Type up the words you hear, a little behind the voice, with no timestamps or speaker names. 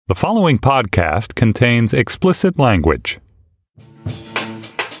The following podcast contains explicit language.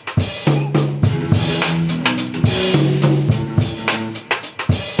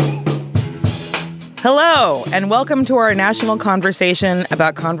 Hello, and welcome to our national conversation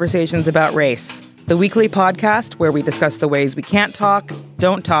about conversations about race, the weekly podcast where we discuss the ways we can't talk,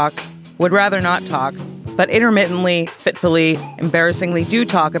 don't talk, would rather not talk, but intermittently, fitfully, embarrassingly do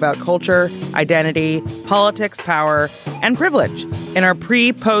talk about culture, identity, politics, power, and privilege in our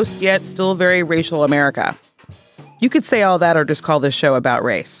pre-post yet still very racial America. You could say all that or just call this show about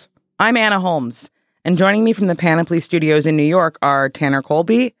race. I'm Anna Holmes, and joining me from the Panoply Studios in New York are Tanner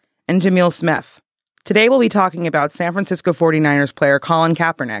Colby and Jamil Smith. Today we'll be talking about San Francisco 49ers player Colin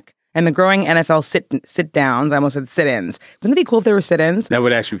Kaepernick and the growing NFL sit-downs. I almost said sit-ins. Wouldn't it be cool if there were sit-ins? That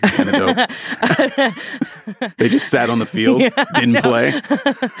would actually be kind of dope. They just sat on the field, didn't play.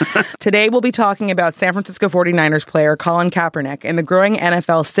 Today we'll be talking about San Francisco 49ers player Colin Kaepernick and the growing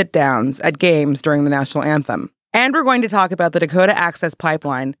NFL sit-downs at games during the national anthem. And we're going to talk about the Dakota Access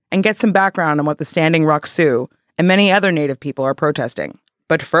Pipeline and get some background on what the Standing Rock Sioux and many other Native people are protesting.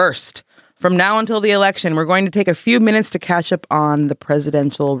 But first, from now until the election, we're going to take a few minutes to catch up on the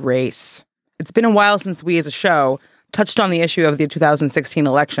presidential race. It's been a while since we as a show touched on the issue of the 2016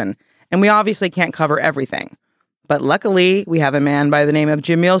 election, and we obviously can't cover everything. But luckily, we have a man by the name of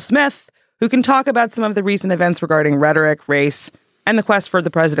Jamil Smith who can talk about some of the recent events regarding rhetoric, race, and the quest for the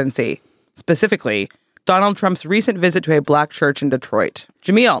presidency. Specifically, Donald Trump's recent visit to a black church in Detroit.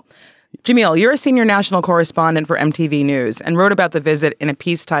 Jamil, you're a senior national correspondent for MTV News and wrote about the visit in a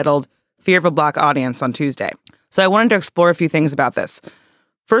piece titled Fear of a Black Audience on Tuesday. So I wanted to explore a few things about this.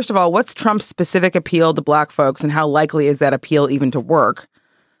 First of all, what's Trump's specific appeal to black folks and how likely is that appeal even to work?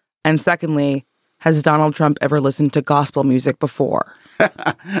 And secondly, has Donald Trump ever listened to gospel music before?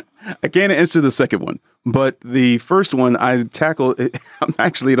 I can't answer the second one, but the first one I tackle, I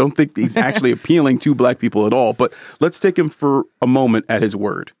don't think he's actually appealing to black people at all, but let's take him for a moment at his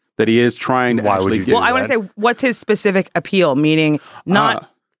word that he is trying to actually get. Well, I want to say, what's his specific appeal? Meaning not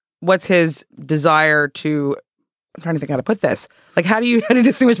what's his desire to, I'm trying to think how to put this. Like, how do you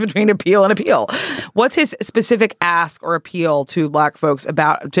distinguish between appeal and appeal? What's his specific ask or appeal to black folks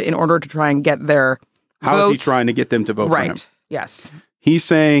in order to try and get their How votes? is he trying to get them to vote for him? Right. Yes. He's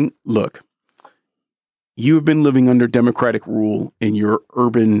saying, look, you have been living under Democratic rule in your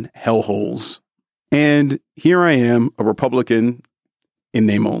urban hellholes. And here I am, a Republican in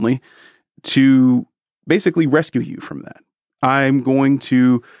name only, to basically rescue you from that. I'm going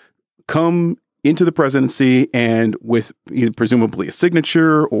to come into the presidency and with either presumably a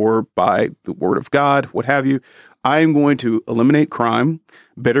signature or by the word of God, what have you, I'm going to eliminate crime,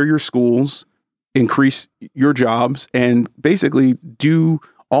 better your schools, increase your jobs, and basically do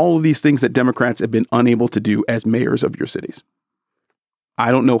all of these things that Democrats have been unable to do as mayors of your cities.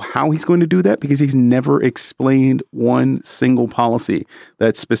 I don't know how he's going to do that because he's never explained one single policy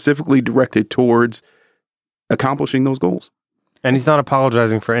that's specifically directed towards accomplishing those goals. And he's not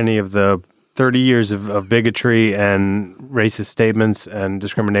apologizing for any of the 30 years of bigotry and racist statements and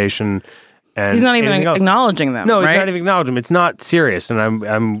discrimination. And he's not even acknowledging them. No, right? He's not even acknowledging them. It's not serious, and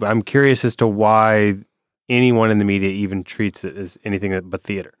I'm curious as to why anyone in the media even treats it as anything but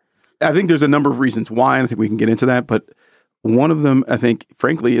theater. I think there's a number of reasons why, and I think we can get into that. But one of them, I think,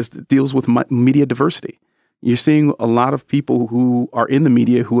 frankly, deals with media diversity. You're seeing a lot of people who are in the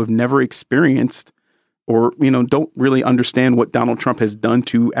media who have never experienced or, don't really understand what Donald Trump has done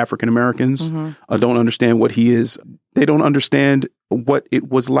to African Americans, don't understand what he is. They don't understand what it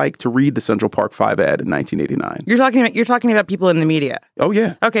was like to read the Central Park 5 ad in 1989. You're talking about people in the media. Oh,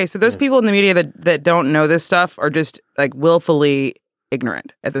 yeah. Okay, so those people in the media that don't know this stuff are just like willfully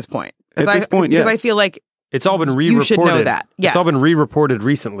ignorant at this point. At this point, yes. Because I feel like it's all been re-reported. You should know that. Yes. It's all been re-reported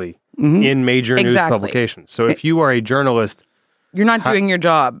recently in major news publications. So if you are a journalist, you're not doing your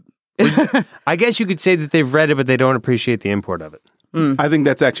job. I guess you could say that they've read it, but they don't appreciate the import of it. I think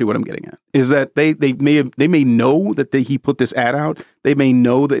that's actually what I'm getting at, is that they may know that he put this ad out. They may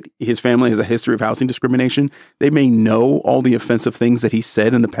know that his family has a history of housing discrimination. They may know all the offensive things that he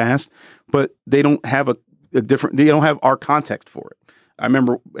said in the past, but they don't have they don't have our context for it. I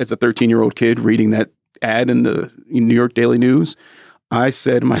remember as a 13-year-old kid reading that ad in the New York Daily News, I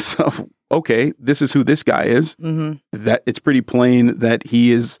said to myself, okay, this is who this guy is. That it's pretty plain that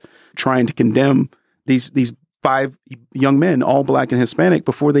he is trying to condemn these 5 young men, all black and Hispanic,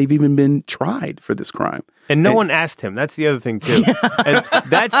 before they've even been tried for this crime. And no one asked him. That's the other thing, too. And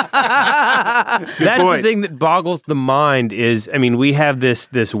that's the thing that boggles the mind is, I mean, we have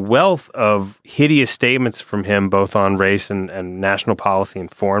this wealth of hideous statements from him, both on race and national policy and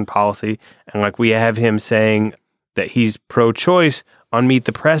foreign policy. And like we have him saying that he's pro-choice on Meet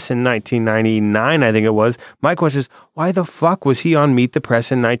the Press in 1999, I think it was. My question is, why the fuck was he on Meet the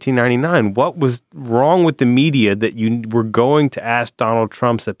Press in 1999? What was wrong with the media that you were going to ask Donald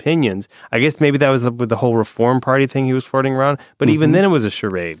Trump's opinions? I guess maybe that was with the whole Reform Party thing he was floating around, but even then it was a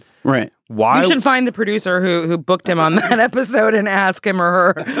charade. Right. Why? You should find the producer who booked him on that episode and ask him or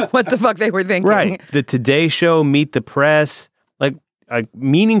her what the fuck they were thinking. Right. The Today Show, Meet the Press, like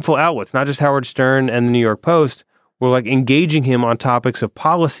meaningful outlets, not just Howard Stern and the New York Post, were like engaging him on topics of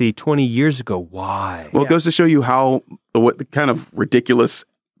policy 20 years ago. Why? Well, it goes to show you what the kind of ridiculous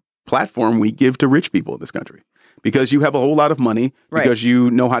platform we give to rich people in this country. Because you have a whole lot of money, because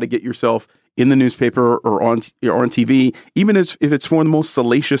you know how to get yourself in the newspaper or on TV, even if it's for the most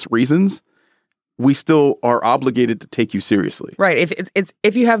salacious reasons, we still are obligated to take you seriously. Right.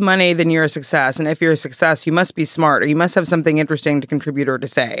 If you have money, then you're a success. And if you're a success, you must be smart or you must have something interesting to contribute or to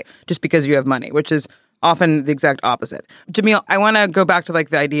say just because you have money, which is often the exact opposite. Jamil, I want to go back to like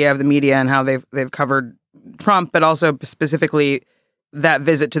the idea of the media and how they've covered Trump, but also specifically that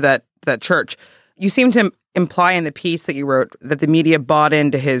visit to that church. You seem to imply in the piece that you wrote that the media bought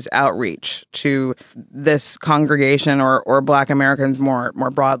into his outreach to this congregation or Black Americans more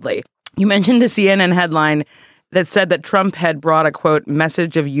broadly. You mentioned a CNN headline that said that Trump had brought a, quote,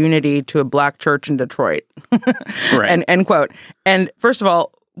 message of unity to a Black church in Detroit. Right. And end quote. And first of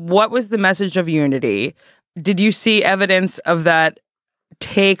all, what was the message of unity? Did you see evidence of that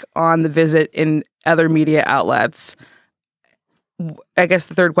take on the visit in other media outlets? I guess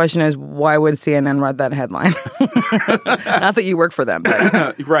the third question is, why would CNN read that headline? Not that you work for them.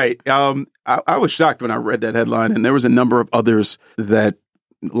 But. Right. I was shocked when I read that headline, and there was a number of others that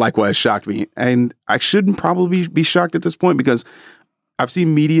likewise shocked me. And I shouldn't probably be shocked at this point because I've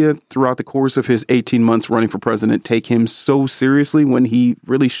seen media throughout the course of his 18 months running for president take him so seriously when he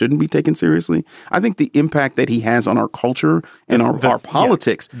really shouldn't be taken seriously. I think the impact that he has on our culture and our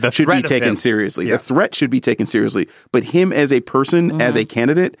politics should be taken seriously. Yeah. The threat should be taken seriously. But him as a person, as a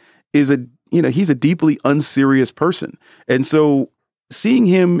candidate, he's a deeply unserious person. And so seeing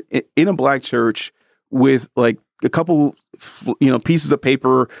him in a Black church with like a couple pieces of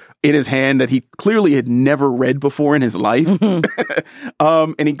paper in his hand that he clearly had never read before in his life.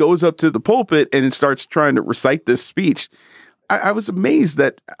 And he goes up to the pulpit and starts trying to recite this speech. I was amazed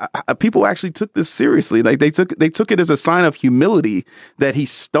that people actually took this seriously. Like they took it as a sign of humility that he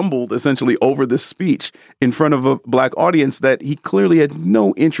stumbled essentially over this speech in front of a Black audience that he clearly had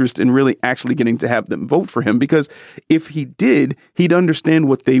no interest in really actually getting to have them vote for him, because if he did, he'd understand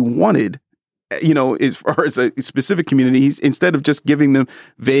what they wanted. As far as a specific community, he's, instead of just giving them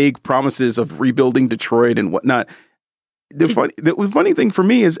vague promises of rebuilding Detroit and whatnot. The funny thing for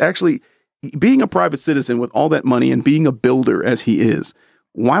me is actually being a private citizen with all that money and being a builder as he is.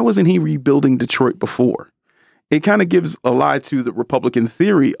 Why wasn't he rebuilding Detroit before? It kind of gives a lie to the Republican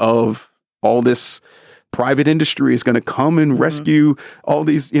theory of all this private industry is going to come and rescue all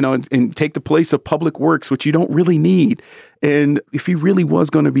these, and take the place of public works, which you don't really need. And if he really was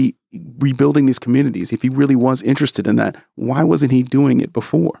going to be rebuilding these communities, if he really was interested in that, why wasn't he doing it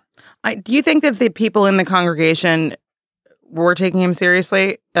before? Do you think that the people in the congregation were taking him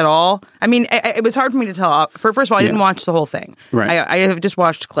seriously at all? I mean, it was hard for me to tell. First of all, I didn't watch the whole thing. Right. I have just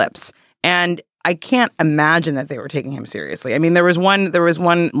watched clips, and I can't imagine that they were taking him seriously. I mean, there was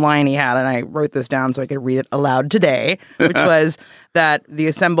one line he had, and I wrote this down so I could read it aloud today, which was that the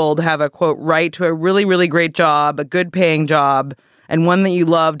assembled have a, quote, right to a really, really great job, a good paying job, and one that you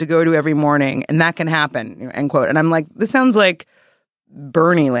love to go to every morning, and that can happen, end quote. And I'm like, this sounds like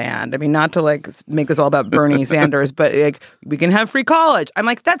Bernie land. I mean, not to like make this all about Bernie Sanders, but like, we can have free college. I'm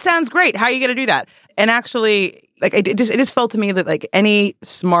like, that sounds great. How are you going to do that? And actually, like, it just felt to me that like any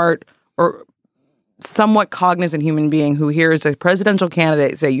smart or somewhat cognizant human being who hears a presidential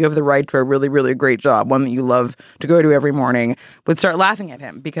candidate say you have the right to a really, really great job, one that you love to go to every morning, would start laughing at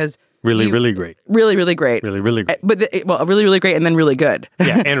him because really, really great. Really, really great. Really, really great. But really, really great and then really good.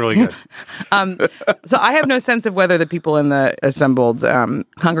 Yeah, and really good. So I have no sense of whether the people in the assembled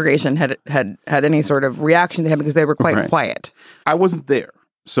congregation had any sort of reaction to him because they were quite quiet. I wasn't there,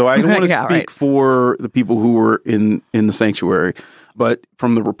 so I don't want to speak for the people who were in the sanctuary. But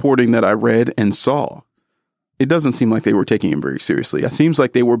from the reporting that I read and saw, it doesn't seem like they were taking him very seriously. It seems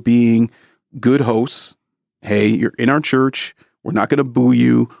like they were being good hosts. Hey, you're in our church. We're not going to boo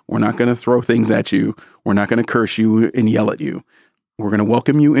you. We're not going to throw things at you. We're not going to curse you and yell at you. We're going to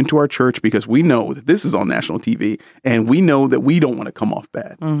welcome you into our church because we know that this is on national TV and we know that we don't want to come off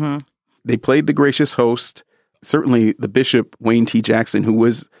bad. Mm-hmm. They played the gracious host. Certainly the Bishop, Wayne T. Jackson, who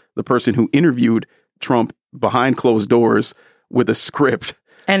was the person who interviewed Trump behind closed doors with a script.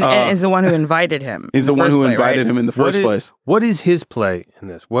 And is the one who invited him. He's the one who invited him in the first place. What is his play in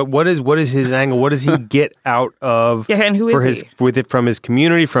this? What is his angle? What does he get out of? Yeah, and who is he? From his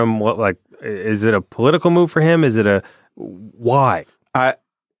community? From what? Like, is it a political move for him? Is it a why?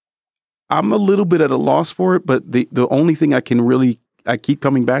 I'm a little bit at a loss for it, but the only thing I keep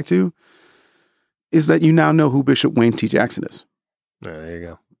coming back to is that you now know who Bishop Wayne T. Jackson is. There you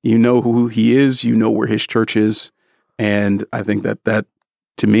go. You know who he is. You know where his church is. And I think that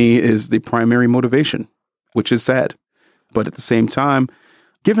to me is the primary motivation, which is sad. But at the same time,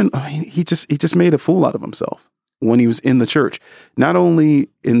 he just made a fool out of himself when he was in the church, not only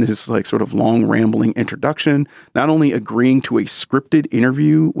in this like sort of long rambling introduction, not only agreeing to a scripted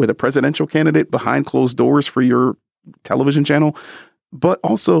interview with a presidential candidate behind closed doors for your television channel, but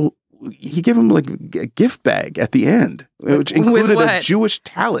also he gave him like a gift bag at the end, which included a Jewish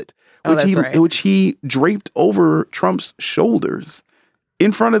tallit, which he draped over Trump's shoulders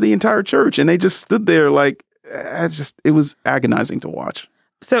in front of the entire church. And they just stood there like, it was agonizing to watch.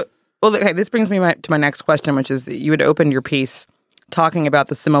 So, well, okay, this brings me to my next question, which is that you had opened your piece talking about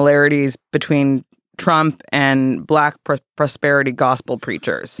the similarities between Trump and Black prosperity gospel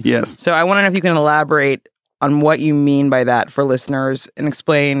preachers. Yes. So I want to know if you can elaborate on what you mean by that for listeners and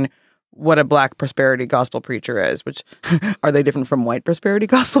explain what a Black prosperity gospel preacher is, which are they different from white prosperity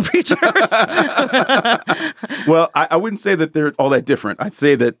gospel preachers? Well, I wouldn't say that they're all that different. I'd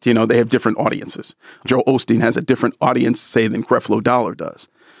say that, they have different audiences. Joel Osteen has a different audience, say, than Creflo Dollar does.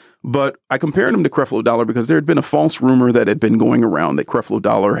 But I compared him to Creflo Dollar because there had been a false rumor that had been going around that Creflo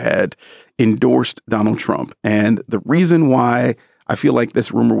Dollar had endorsed Donald Trump. And the reason why I feel like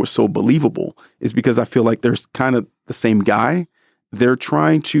this rumor was so believable is because I feel like there's kind of the same guy. They're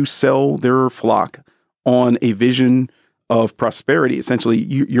trying to sell their flock on a vision of prosperity. Essentially,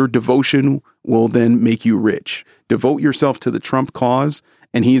 your devotion will then make you rich. Devote yourself to the Trump cause,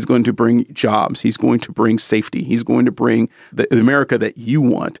 and he's going to bring jobs. He's going to bring safety. He's going to bring the America that you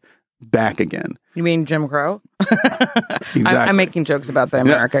want back again. You mean Jim Crow? Exactly. I'm making jokes about the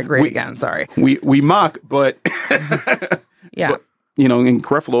America great again. Sorry. We mock, but yeah. But, in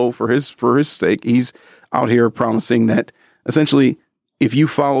Creflo, for his sake, he's out here promising that essentially, if you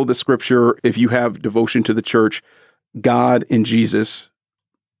follow the scripture, if you have devotion to the church, God and Jesus,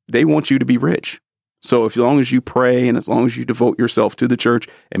 they want you to be rich. So as long as you pray and as long as you devote yourself to the church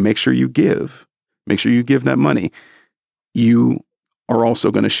and make sure you give that money, you are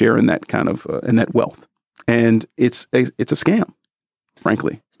also going to share in that kind of in that wealth. And it's a scam,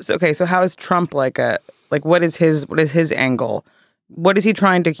 frankly. So how is Trump what is his angle? What is he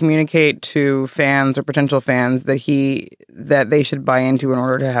trying to communicate to fans or potential fans that they should buy into in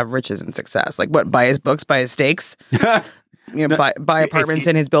order to have riches and success? Like what? Buy his books, buy his steaks, buy apartments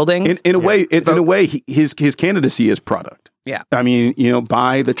in his buildings. In a way, his candidacy is product. Yeah. I mean,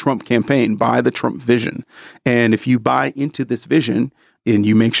 buy the Trump campaign, buy the Trump vision, and if you buy into this vision and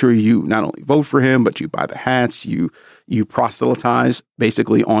you make sure you not only vote for him, but you buy the hats, you proselytize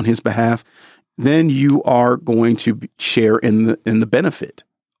basically on his behalf, then you are going to share in the benefit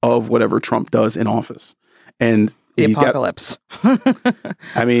of whatever Trump does in office. And the apocalypse.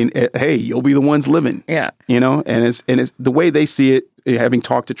 I mean, hey, you'll be the ones living. Yeah. And it's the way they see it, having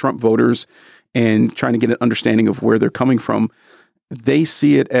talked to Trump voters and trying to get an understanding of where they're coming from, they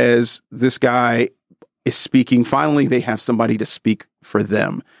see it as this guy is speaking. Finally, they have somebody to speak for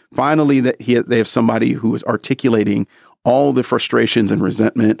them. Finally, they have somebody who is articulating all the frustrations and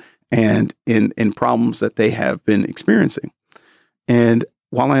resentment and in problems that they have been experiencing. And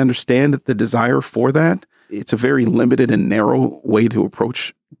while I understand the desire for that, it's a very limited and narrow way to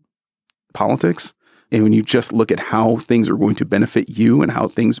approach politics. And when you just look at how things are going to benefit you and how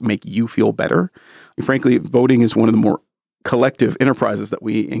things make you feel better, frankly, voting is one of the more collective enterprises that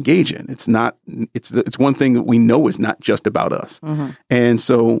we engage in. It's one thing that we know is not just about us. Mm-hmm. And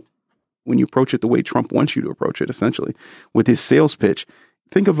so when you approach it the way Trump wants you to approach it, essentially, with his sales pitch,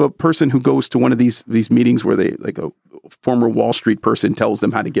 think of a person who goes to one of these meetings where they, like a former Wall Street person, tells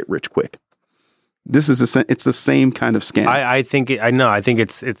them how to get rich quick. It's the same kind of scam. I think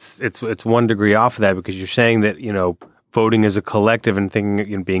it's 1 degree off of that, because you're saying that voting as a collective and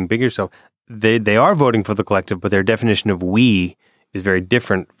thinking being big yourself. They are voting for the collective, but their definition of we is very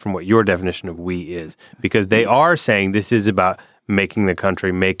different from what your definition of we is, because they are saying this is about making the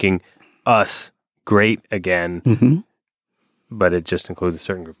country, making us great again. Mm-hmm. But it just includes a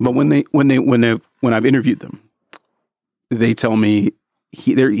certain group. But when I've interviewed them, they tell me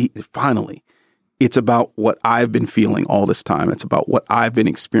finally, it's about what I've been feeling all this time. It's about what I've been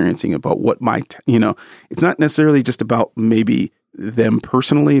experiencing, about what it's not necessarily just about maybe them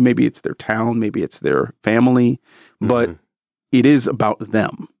personally. Maybe it's their town, maybe it's their family, but it is about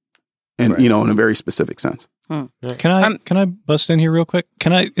them, and in a very specific sense. Can I bust in here real quick?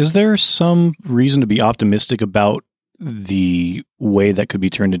 Is there some reason to be optimistic about the way that could be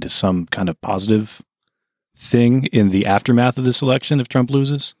turned into some kind of positive thing in the aftermath of this election if Trump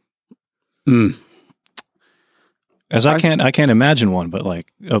loses? As I can't imagine one, but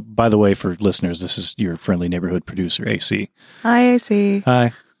by the way, for listeners, this is your friendly neighborhood producer, AC. Hi, AC.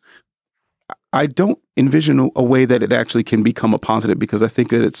 Hi. I don't envision a way that it actually can become a positive, because I think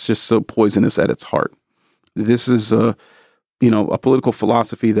that it's just so poisonous at its heart. This is a political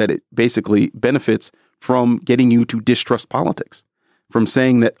philosophy that it basically benefits from getting you to distrust politics, from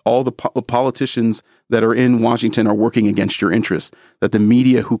saying that all the politicians that are in Washington are working against your interests, that the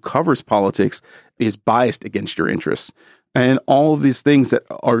media who covers politics is biased against your interests, and all of these things that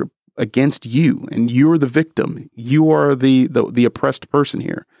are against you, and you're the victim. You are the oppressed person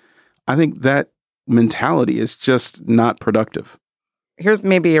here. I think that mentality is just not productive. Here's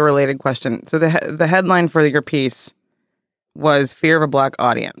maybe a related question. So the headline for your piece was "Fear of a Black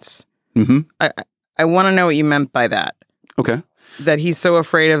Audience." Mm-hmm. I want to know what you meant by that. Okay. That he's so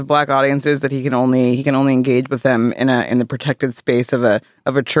afraid of Black audiences that he can only engage with them in the protected space of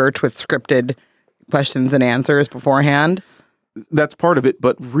a church with scripted questions and answers beforehand. That's part of it,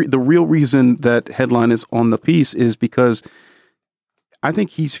 but the real reason that headline is on the piece is because I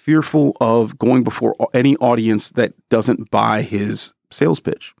think he's fearful of going before any audience that doesn't buy his sales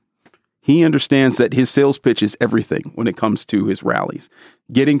pitch. He understands that his sales pitch is everything when it comes to his rallies.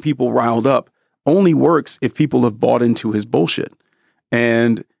 Getting people riled up only works if people have bought into his bullshit.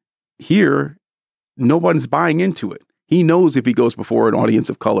 And here, nobody's buying into it. He knows if he goes before an audience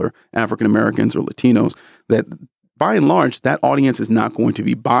of color, African Americans or Latinos, that by and large, that audience is not going to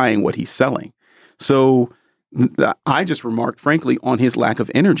be buying what he's selling. So I just remarked, frankly, on his lack of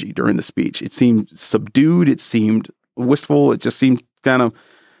energy during the speech. It seemed subdued. It seemed wistful. It just seemed kind of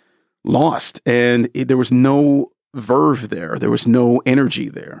lost. And there was no verve there. There was no energy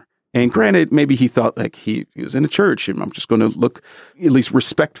there. And granted, maybe he thought he was in a church and I'm just going to look at least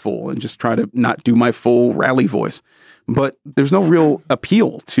respectful and just try to not do my full rally voice. But there's no real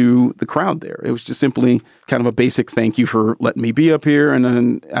appeal to the crowd there. It was just simply kind of a basic thank you for letting me be up here. And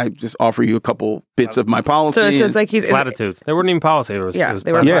then I just offer you a couple bits of my policy. So it's like he's platitudes. They weren't even policy. It was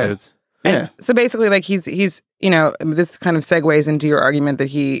they were platitudes. Yeah. So basically, he's this kind of segues into your argument that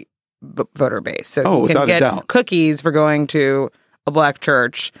he voter base. So he can get cookies for going to a Black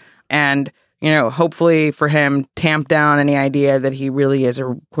church. And, hopefully for him, tamp down any idea that he really is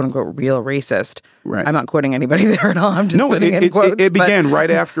a quote-unquote real racist. Right. I'm not quoting anybody there at all. I'm just putting in quotes. It began right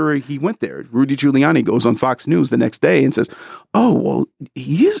after he went there. Rudy Giuliani goes on Fox News the next day and says, oh, well,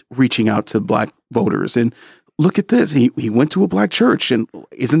 he is reaching out to Black voters. And look at this. He went to a Black church. And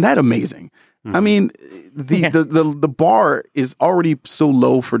isn't that amazing? Mm-hmm. I mean, the bar is already so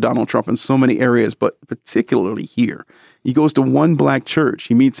low for Donald Trump in so many areas, but particularly here. He goes to one Black church.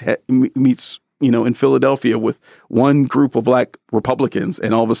 He meets in Philadelphia with one group of Black Republicans,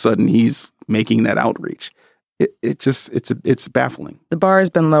 and all of a sudden he's making that outreach. It's baffling. The bar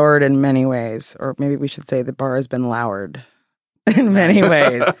has been lowered in many ways, or maybe we should say the bar has been lowered in many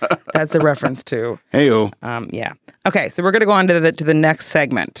ways. That's a reference to. Hey-o. Yeah. Okay, so we're going to go on to the next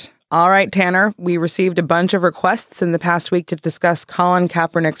segment. All right, Tanner, we received a bunch of requests in the past week to discuss Colin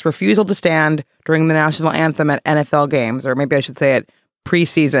Kaepernick's refusal to stand during the national anthem at NFL games, or maybe I should say at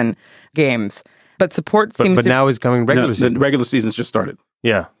preseason games. But support seems But now he's coming regular season. The regular season's just started.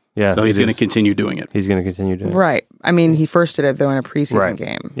 Yeah. So he's going to continue doing it. He's going to continue doing it. Right. I mean, he first did it, though, in a preseason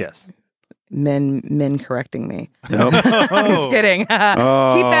game. Yes. Men correcting me. Nope. Just kidding. Keep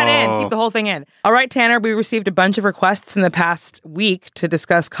that in. Keep the whole thing in. All right, Tanner, we received a bunch of requests in the past week to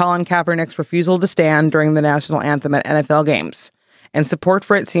discuss Colin Kaepernick's refusal to stand during the national anthem at NFL games. And support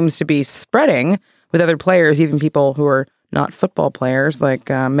for it seems to be spreading with other players, even people who are not football players, like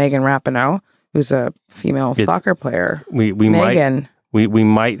Megan Rapinoe, who's a female soccer player. We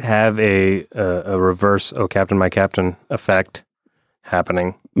might have a reverse "Oh Captain, My Captain" effect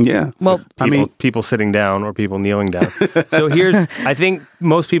happening. Yeah. Well, people sitting down or people kneeling down. So I think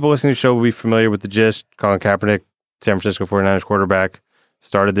most people listening to the show will be familiar with the gist. Colin Kaepernick, San Francisco 49ers quarterback,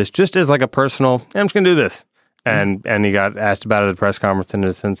 started this just as like a personal, I'm just going to do this. And he got asked about it at a press conference and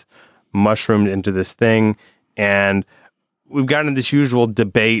has since mushroomed into this thing. And we've gotten into this usual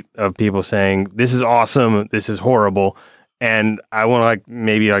debate of people saying, this is awesome, this is horrible. And I want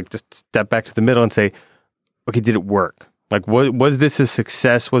to just step back to the middle and say, okay, did it work? Was this a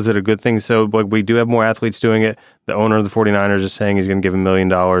success? Was it a good thing? So, we do have more athletes doing it. The owner of the 49ers is saying he's going to give $1 million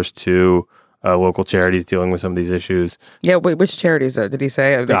to local charities dealing with some of these issues. Yeah, wait, which charities did he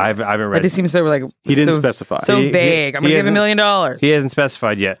say? I haven't read. It just seems so like he didn't specify. So vague. I'm going to give $1 million. He hasn't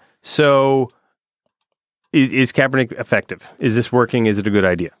specified yet. So, is Kaepernick effective? Is this working? Is it a good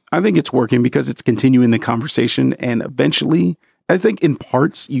idea? I think it's working because it's continuing the conversation, and eventually, I think in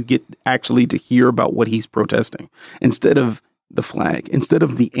parts you get actually to hear about what he's protesting instead of the flag, instead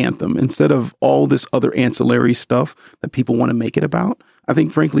of the anthem, instead of all this other ancillary stuff that people want to make it about. I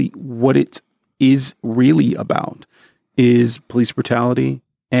think, frankly, what it is really about is police brutality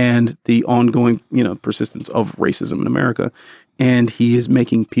and the ongoing, persistence of racism in America. And he is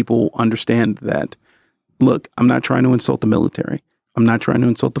making people understand that, look, I'm not trying to insult the military. I'm not trying to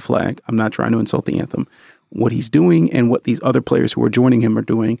insult the flag. I'm not trying to insult the anthem. What he's doing and what these other players who are joining him are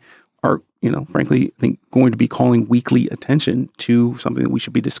doing are, frankly, I think going to be calling weekly attention to something that we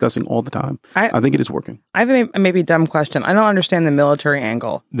should be discussing all the time. I think it is working. I have a maybe dumb question. I don't understand the military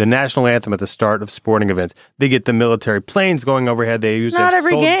angle. The national anthem at the start of sporting events, they get the military planes going overhead. They use not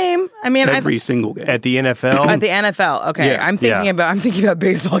every game. I mean, every single game at the NFL. At the NFL, okay. Yeah. I'm thinking about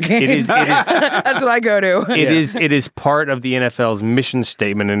baseball games. It is That's what I go to. It is part of the NFL's mission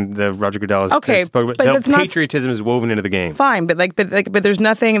statement, and the Roger Goodell has spoken about. But that's patriotism is woven into the game. Fine, but there's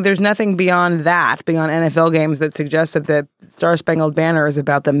nothing beyond that, beyond NFL games, that suggests that the Star Spangled Banner is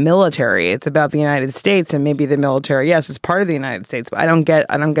about the military. It's about the United States, and maybe the military. Yes, it's part of the United States, but I don't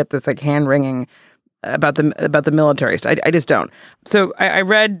get this like hand wringing about the military. So I just don't. So I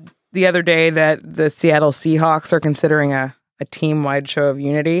read the other day that the Seattle Seahawks are considering a team-wide show of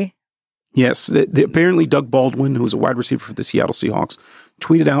unity. Yes. Apparently, Doug Baldwin, who was a wide receiver for the Seattle Seahawks,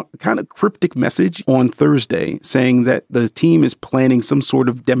 tweeted out a kind of cryptic message on Thursday saying that the team is planning some sort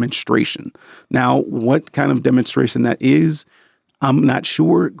of demonstration. Now, what kind of demonstration that is, I'm not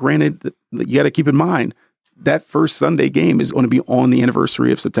sure. Granted, that you got to keep in mind that first Sunday game is going to be on the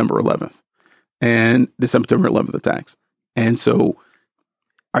anniversary of September 11th and the September 11th attacks. And so,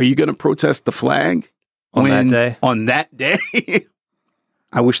 are you going to protest the flag on that day? On that day?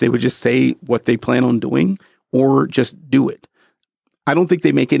 I wish they would just say what they plan on doing or just do it. I don't think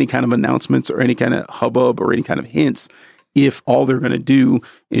they make any kind of announcements or any kind of hubbub or any kind of hints if all they're going to do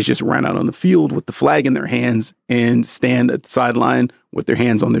is just run out on the field with the flag in their hands and stand at the sideline with their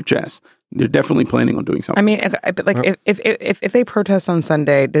hands on their chest. They're definitely planning on doing something. I mean, if they protest on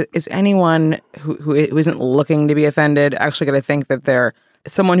Sunday, is anyone who isn't looking to be offended actually going to think that they're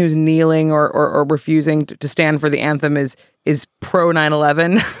someone who's kneeling or refusing to stand for the anthem is pro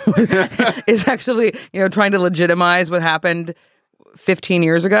 9/11 is actually trying to legitimize what happened 15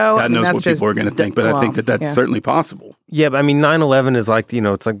 years ago? God knows what people are going to think, but I think that's certainly possible. Yeah, but I mean, 9/11 is like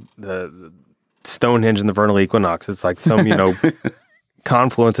it's like the Stonehenge and the vernal equinox. It's like some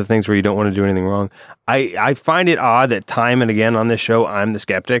confluence of things where you don't want to do anything wrong. I find it odd that time and again on this show I'm the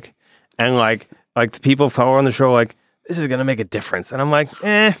skeptic, and like the people of color on the show like, this is going to make a difference. And I'm like,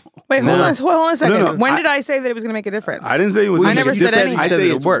 Wait, hold on a second. No, when did I say that it was going to make a difference? I didn't say it was going to make a difference. anything. I say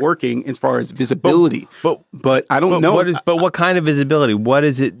it's working as far as visibility. But I don't know. What kind of visibility? What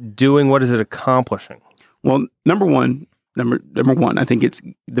is it doing? What is it accomplishing? Well, number one, I think it's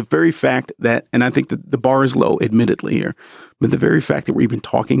the very fact that, and I think that the bar is low, admittedly here, but the very fact that we're even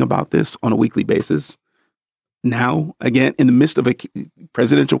talking about this on a weekly basis now, again, in the midst of a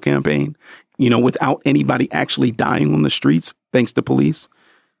presidential campaign, without anybody actually dying on the streets, thanks to police,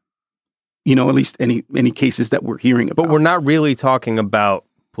 at least any cases that we're hearing about. But we're not really talking about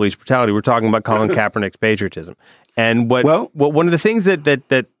police brutality. We're talking about Colin Kaepernick's patriotism. And one of the things that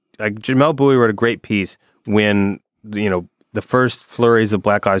like Jamil Bowie wrote a great piece when, the first flurries of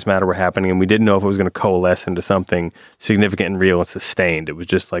Black Lives Matter were happening, and we didn't know if it was going to coalesce into something significant and real and sustained. It was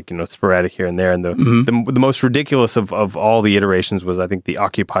just like, sporadic here and there. And the most ridiculous of all the iterations was, I think, the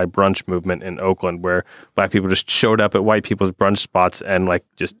Occupy brunch movement in Oakland, where black people just showed up at white people's brunch spots and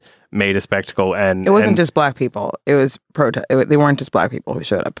just made a spectacle. And it wasn't just black people. It was they weren't just black people who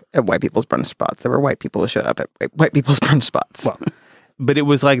showed up at white people's brunch spots. There were white people who showed up at white people's brunch spots. Well, but it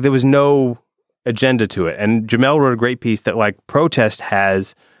was like there was no agenda to it. And Jamil wrote a great piece that protest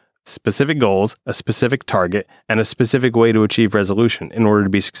has specific goals, a specific target, and a specific way to achieve resolution in order to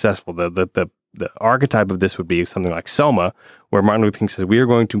be successful. The archetype of this would be something like Selma, where Martin Luther King says, we are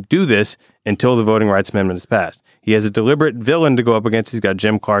going to do this until the Voting Rights Amendment is passed. He has a deliberate villain to go up against. He's got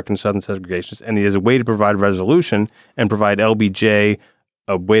Jim Clark and Southern segregationists, and he has a way to provide resolution and provide LBJ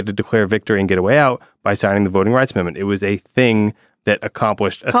a way to declare victory and get a way out by signing the Voting Rights Amendment. It was a thing that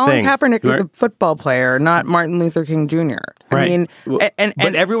accomplished a Colin thing. Kaepernick was a football player, not Martin Luther King Jr. I mean, but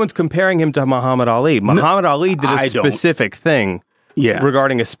everyone's comparing him to Muhammad Ali. Muhammad Ali did a specific thing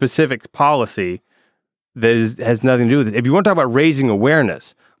regarding a specific policy that has nothing to do with it. If you want to talk about raising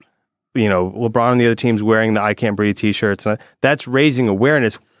awareness, LeBron and the other teams wearing the I Can't Breathe t-shirts. That's raising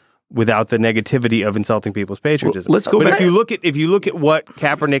awareness without the negativity of insulting people's patriotism. Well, let's go back. If you look at what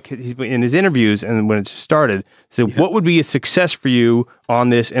Kaepernick in his interviews and when it started, said, what would be a success for you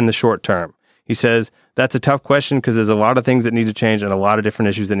on this in the short term? He says, that's a tough question because there's a lot of things that need to change and a lot of different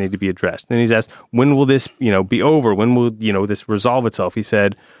issues that need to be addressed. Then he's asked, when will this, be over? When will, this resolve itself? He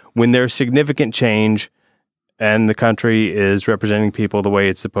said, when there's significant change and the country is representing people the way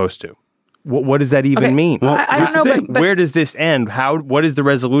it's supposed to. What does that even mean? Well, I don't know, but where does this end? What is the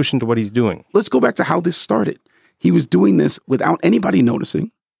resolution to what he's doing? Let's go back to how this started. He was doing this without anybody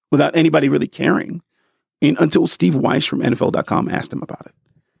noticing, without anybody really caring, until Steve Weiss from NFL.com asked him about it.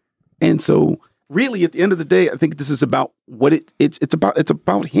 And so, really, at the end of the day, I think this is about what it's about. It's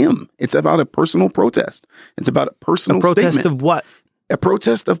about him. It's about a personal protest. It's about a personal protest statement. Of what? A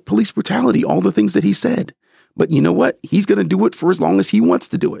protest of police brutality. All the things that he said. But you know what? He's going to do it for as long as he wants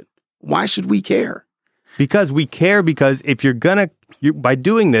to do it. Why should we care? Because we care. Because if by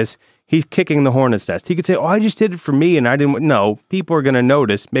doing this, he's kicking the hornet's nest. He could say, I just did it for me and I didn't. No, people are going to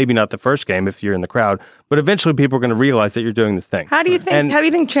notice. Maybe not the first game if you're in the crowd, but eventually people are going to realize that you're doing this thing. How do you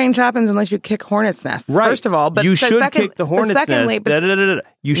think change happens unless you kick hornet's nests? Right. First of all, but you should kick the hornet's nest.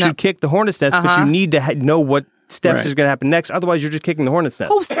 You should kick the hornet's nest, but you need to know what steps is going to happen next. Otherwise, you're just kicking the hornet's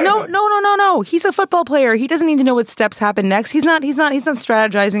nest. No. He's a football player. He doesn't need to know what steps happen next. He's not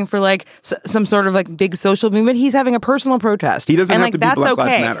strategizing for like some sort of like big social movement. He's having a personal protest. He doesn't have to be that's Black okay.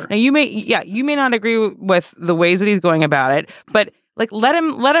 Lives Matter. Now you may not agree with the ways that he's going about it, but like let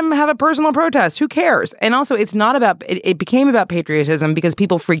him have a personal protest. Who cares? And also, it's not about it became about patriotism because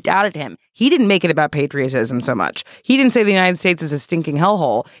people freaked out at him. He didn't make it about patriotism so much. He didn't say the United States is a stinking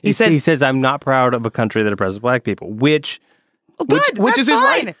hellhole. He says I'm not proud of a country that oppresses black people, which is his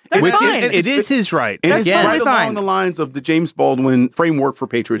right. It is his right. And that's it's totally right fine. along the lines of the James Baldwin framework for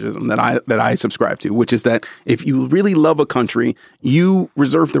patriotism that I subscribe to, which is that if you really love a country, you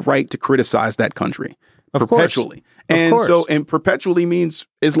reserve the right to criticize that country perpetually. And perpetually means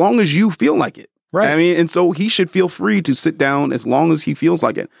as long as you feel like it. Right. I mean, and so he should feel free to sit down as long as he feels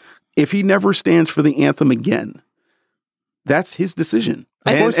like it. If he never stands for the anthem again, that's his decision.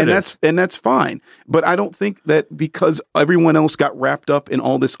 And that's fine. But I don't think that because everyone else got wrapped up in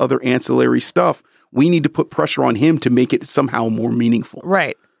all this other ancillary stuff, we need to put pressure on him to make it somehow more meaningful.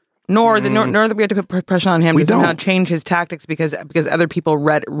 Right. Nor that we have to put pressure on him to somehow change his tactics because other people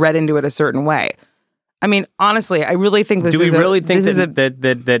read into it a certain way. I mean, honestly, I really think this is. Do we really think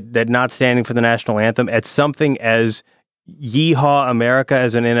that not standing for the national anthem at something as Yeehaw America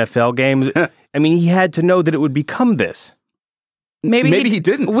as an NFL game? I mean, he had to know that it would become this. Maybe he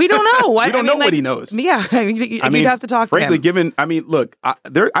didn't. We don't know. We don't know what he knows. Yeah, you'd have to talk to him. Look, I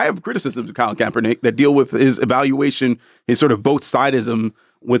have criticisms of Colin Kaepernick that deal with his evaluation, his sort of both sidism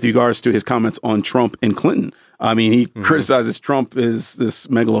with regards to his comments on Trump and Clinton. I mean, he criticizes Trump as this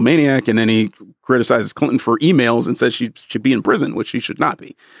megalomaniac, and then he criticizes Clinton for emails and says she should be in prison, which she should not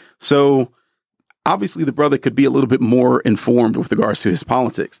be. So obviously the brother could be a little bit more informed with regards to his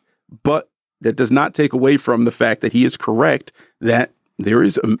politics, but that does not take away from the fact that he is correct that there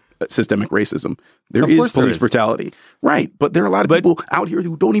is a systemic racism. There is police brutality. Right. But there are a lot of people out here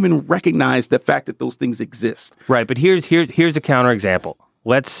who don't even recognize the fact that those things exist. Right. But here's a counterexample.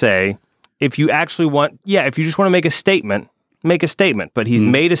 Let's say if you actually if you just want to make a statement, but he's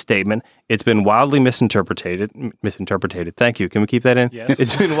made a statement. It's been wildly misinterpreted. Thank you. Can we keep that in? Yes.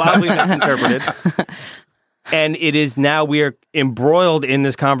 It's been wildly misinterpreted. And it is now we are embroiled in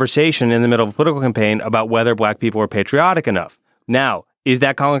this conversation in the middle of a political campaign about whether black people are patriotic enough. Now, is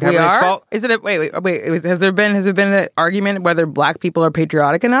that Colin Kaepernick's fault? Is it? Wait. Has there been an argument whether black people are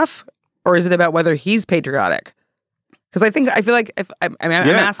patriotic enough, or is it about whether he's patriotic? Because I feel like I'm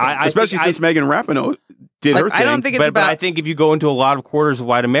asking, especially since Megan Rapinoe did her thing. I don't think it's but I think if you go into a lot of quarters of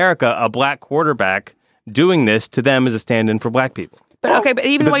white America, a black quarterback doing this to them is a stand-in for black people. But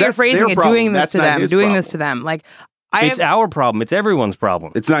even the way you're phrasing it, doing this to them, like it's our problem. It's everyone's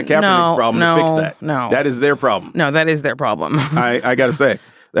problem. It's not Kaepernick's problem to fix that. No, that is their problem. No, that is their problem. I got to say,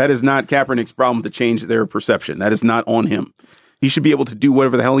 that is not Kaepernick's problem to change their perception. That is not on him. He should be able to do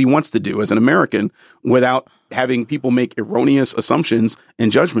whatever the hell he wants to do as an American without having people make erroneous assumptions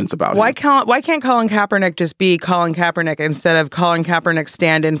and judgments about him. Why can't Colin Kaepernick just be Colin Kaepernick instead of Colin Kaepernick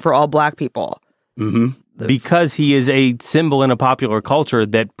stand-in for all black people? Mm-hmm. Because he is a symbol in a popular culture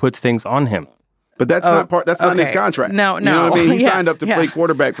that puts things on him. But that's not in his contract. No. You know what I mean? He signed up to play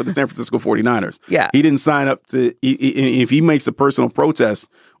quarterback for the San Francisco 49ers. Yeah. He didn't sign up to, if he makes a personal protest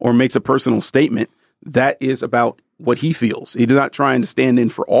or makes a personal statement, that is about what he feels. He's not trying to stand in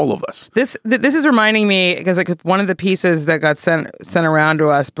for all of us. This is reminding me, because like one of the pieces that got sent around to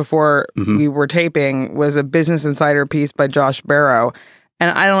us before we were taping was a Business Insider piece by Josh Barrow.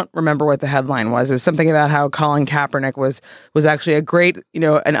 And I don't remember what the headline was. It was something about how Colin Kaepernick was actually a great,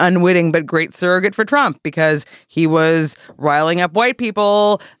 an unwitting but great surrogate for Trump because he was riling up white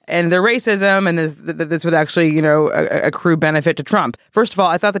people and their racism, and this would actually, accrue benefit to Trump. First of all,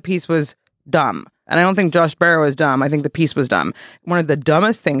 I thought the piece was dumb. And I don't think Josh Barrow is dumb. I think the piece was dumb. One of the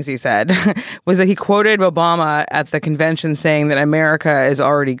dumbest things he said was that he quoted Obama at the convention saying that America is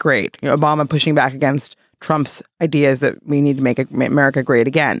already great. Obama pushing back against Trump's ideas that we need to make America great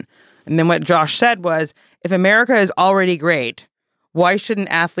again. And then what Josh said was, if America is already great, why shouldn't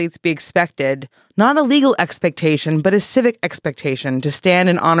athletes be expected, not a legal expectation, but a civic expectation, to stand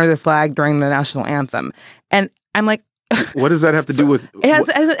and honor the flag during the national anthem? And I'm like, what does that have to do with? What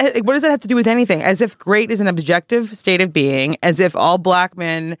does that have to do with anything? As if great is an objective state of being, as if all black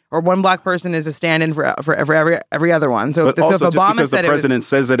men or one black person is a stand-in for every other one. So, but if, also, so if just Obama because the president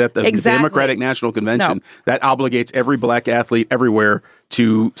says it at the Democratic National Convention, that obligates every black athlete everywhere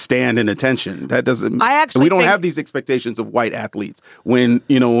to stand in attention. That doesn't. We don't have these expectations of white athletes when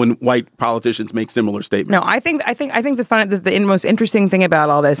white politicians make similar statements. No, I think the most interesting thing about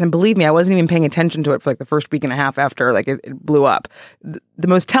all this, and believe me, I wasn't even paying attention to it for like the first week and a half after it blew up. The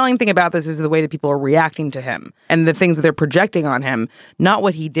most telling thing about this is the way that people are reacting to him and the things that they're projecting on him, not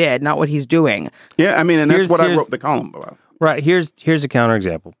what he did, not what he's doing. Yeah, I mean, and that's what I wrote the column about. Right. Here's a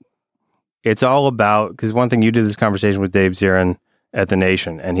counterexample. It's all about, because one thing, you did this conversation with Dave Zirin at The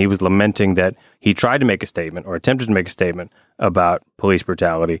Nation, and he was lamenting that he tried to make a statement or attempted to make a statement about police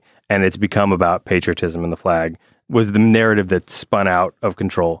brutality, and it's become about patriotism and the flag, was the narrative that spun out of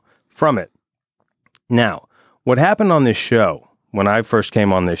control from it. Now, what happened on this show, when I first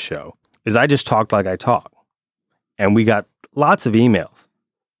came on this show, is I just talked like I talk. And we got lots of emails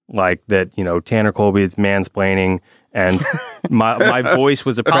like that, Tanner Colby is mansplaining, and my voice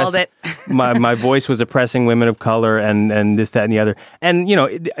was oppressing. my voice was oppressing women of color, and this, that, and the other. And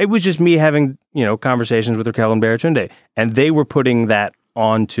it was just me having conversations with Raquel and Baratunde, and they were putting that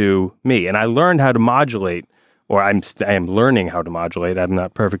onto me. And I learned how to modulate, or I am learning how to modulate. I'm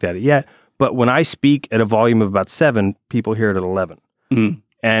not perfect at it yet, but when I speak at a volume of about 7, people hear it at 11. Mm.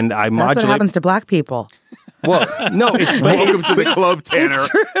 And I modulate. That's what happens to black people. Well, no. Welcome to the club, Tanner.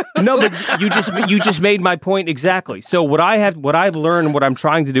 No, but you just made my point exactly. So what I've learned, what I'm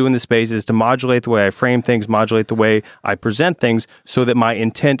trying to do in this space is to modulate the way I frame things, modulate the way I present things, so that my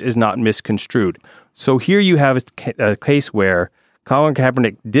intent is not misconstrued. So here you have a case where Colin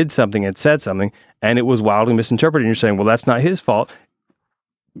Kaepernick did something and said something, and it was wildly misinterpreted. And you're saying, well, that's not his fault.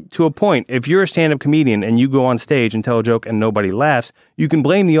 To a point, if you're a stand-up comedian and you go on stage and tell a joke and nobody laughs, you can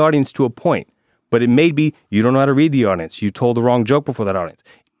blame the audience to a point. But it may be you don't know how to read the audience. You told the wrong joke before that audience.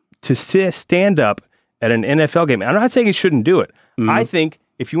 To stand up at an NFL game, I'm not saying you shouldn't do it. Mm-hmm. I think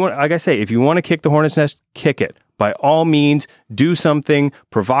if you want, like I say, if you want to kick the hornet's nest, kick it. By all means, do something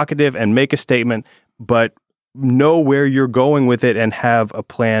provocative and make a statement, but know where you're going with it and have a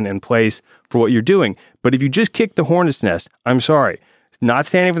plan in place for what you're doing. But if you just kick the hornet's nest, I'm sorry, not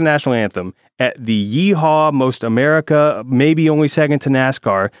standing for the national anthem at the yeehaw, most America, maybe only second to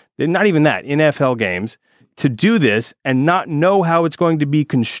NASCAR, not even that, NFL games, to do this and not know how it's going to be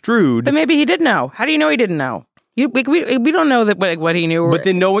construed. But maybe he did know. How do you know he didn't know? We don't know that what he knew. But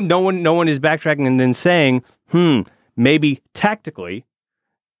then no one is backtracking and then saying, maybe tactically,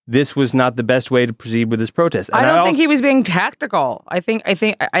 this was not the best way to proceed with this protest. And I don't think he was being tactical. I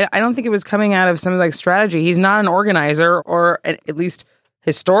don't think it was coming out of some strategy. He's not an organizer, or at least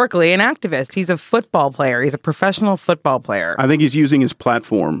historically an activist. He's a football player. He's a professional football player. I think he's using his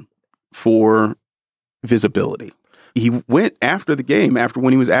platform for visibility. He went after the game,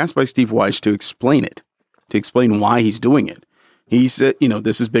 when he was asked by Steve Weiss to explain why he's doing it. He said,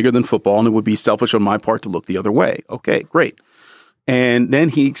 this is bigger than football and it would be selfish on my part to look the other way. Okay, great. And then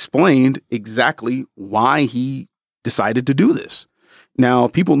he explained exactly why he decided to do this. Now,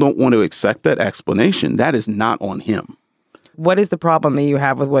 people don't want to accept that explanation. That is not on him. What is the problem that you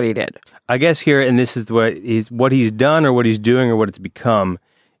have with what he did? I guess here, and this is what he's done or what he's doing or what it's become,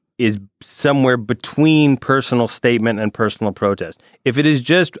 is somewhere between personal statement and personal protest. If it is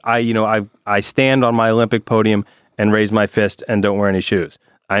just, I stand on my Olympic podium and raise my fist and don't wear any shoes,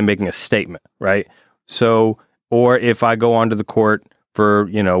 I'm making a statement, right? So, or if I go onto the court for,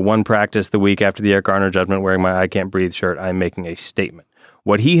 one practice the week after the Eric Garner judgment wearing my I Can't Breathe shirt, I'm making a statement.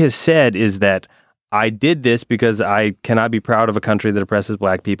 What he has said is that I did this because I cannot be proud of a country that oppresses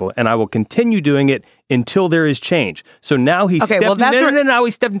black people, and I will continue doing it until there is change. So now he's now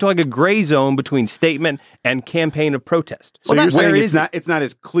he stepped into like a gray zone between statement and campaign of protest. So you're saying it's not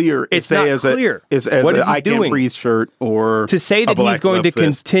as clear. It's not clear. As an I Can't Breathe shirt or to say that he's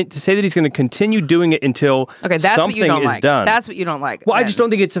going to continue doing it until something is done. That's what you don't like. Well, I just don't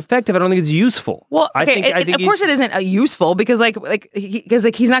think it's effective. I don't think it's useful. Well, okay, I think of course it isn't useful because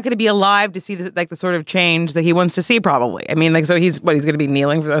he's not going to be alive to see the sort of change that he wants to see. Probably. I mean, so he's going to be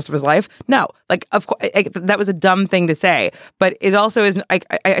kneeling for the rest of his life? No. Of course. That was a dumb thing to say, but it also is. I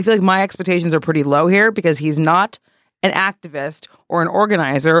feel like my expectations are pretty low here because he's not an activist or an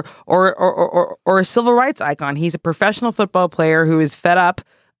organizer or a civil rights icon. He's a professional football player who is fed up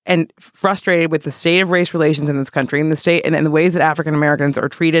and frustrated with the state of race relations in this country and the state and the ways that African Americans are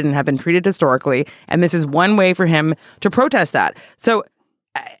treated and have been treated historically. And this is one way for him to protest that. So.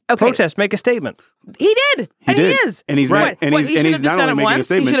 Okay. Protest, make a statement. He did. He is. And he's not only making a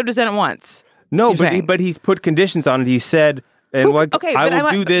statement. He should have just done it once. No, but he's put conditions on it. He said, I will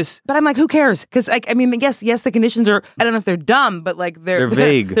do this. But I'm like, who cares? Because yes, the conditions are. I don't know if they're dumb, but they're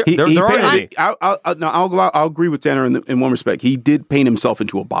vague. I'll agree with Tanner in one respect. He did paint himself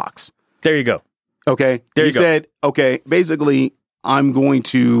into a box. There you go. Okay. He said, basically, I'm going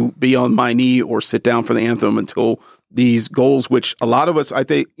to be on my knee or sit down for the anthem until these goals, which a lot of us, I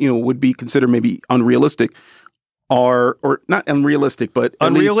think, would be considered maybe unrealistic, or not unrealistic, but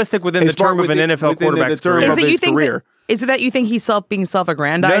unrealistic within the term of an NFL quarterback's career. Is it that you think he's being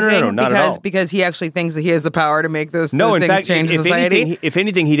self-aggrandizing? No, because he actually thinks that he has the power to make those things change society? If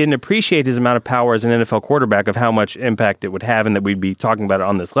anything, he didn't appreciate his amount of power as an NFL quarterback of how much impact it would have and that we'd be talking about it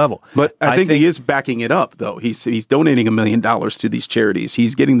on this level. But I think he is backing it up, though. He's donating $1 million to these charities.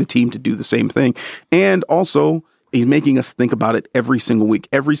 He's getting the team to do the same thing. And also, he's making us think about it every single week.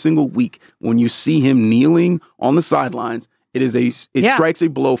 Every single week, when you see him kneeling on the sidelines, it strikes a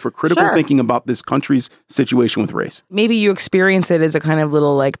blow for critical thinking about this country's situation with race. Maybe you experience it as a kind of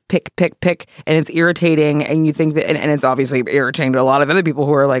little pick, and it's irritating, and you think that, and it's obviously irritating to a lot of other people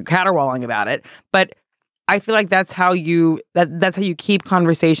who are caterwauling about it. But I feel like that's how you keep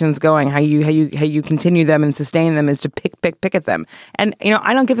conversations going. How you continue them and sustain them is to pick at them. And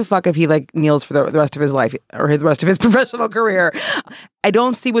I don't give a fuck if he kneels for the rest of his life or the rest of his professional career. I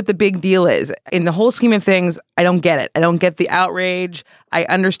don't see what the big deal is in the whole scheme of things. I don't get it. I don't get the outrage. I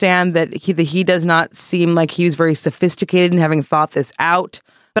understand that he does not seem like he was very sophisticated in having thought this out.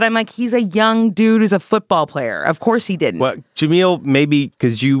 But I'm like, he's a young dude who's a football player. Of course he didn't. Well, Jamil, maybe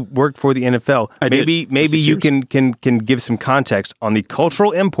because you worked for the NFL, maybe you can give some context on the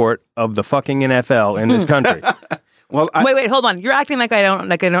cultural import of the fucking NFL in this country. Well, wait, hold on. You're acting like I don't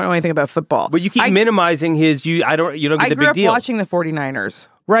know anything about football. But you keep minimizing his. You don't get the big deal. I grew up watching the 49ers.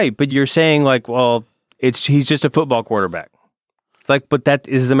 Right, but you're saying he's just a football quarterback. It's but that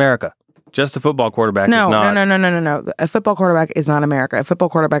is America. Just a football quarterback is not. No. A football quarterback is not America. A football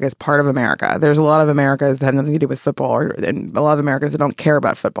quarterback is part of America. There's a lot of Americas that have nothing to do with football, and a lot of Americans that don't care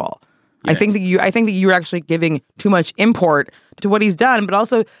about football. Yeah. I think that you're actually giving too much import to what he's done, but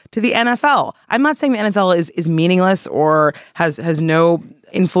also to the NFL. I'm not saying the NFL is meaningless or has no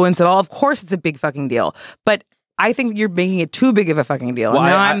influence at all. Of course, it's a big fucking deal, but I think you're making it too big of a fucking deal. Well,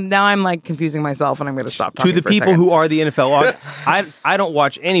 now I'm confusing myself, and I'm going to stop talking. To the people who are the NFL, I don't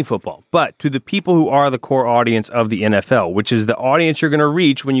watch any football, but to the people who are the core audience of the NFL, which is the audience you're going to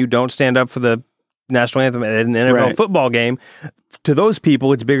reach when you don't stand up for the national anthem at an NFL football game, to those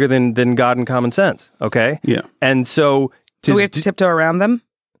people, it's bigger than God and common sense. Okay, yeah, and so we have to tiptoe around them.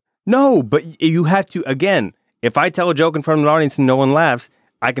 No, but you have to. Again, if I tell a joke in front of an audience and no one laughs,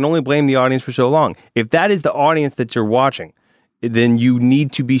 I can only blame the audience for so long. If that is the audience that you're watching, then you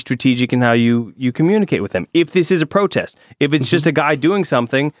need to be strategic in how you communicate with them. If this is a protest, if it's just a guy doing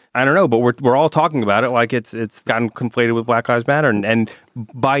something, I don't know, but we're all talking about it like it's gotten conflated with Black Lives Matter, and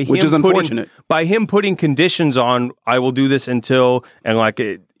by him, which is unfortunate. By him putting conditions on, I will do this until, and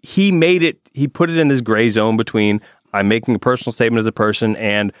he put it in this gray zone between I'm making a personal statement as a person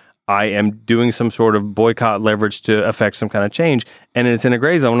and I am doing some sort of boycott leverage to affect some kind of change, and it's in a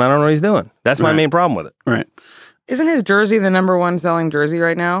gray zone. I don't know what he's doing. That's my main problem with it. Right. Isn't his jersey the number one selling jersey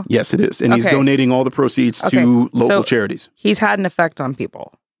right now? Yes, it is. And he's donating all the proceeds to local charities. He's had an effect on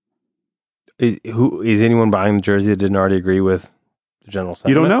people. Is anyone buying the jersey that didn't already agree with the general sentiment?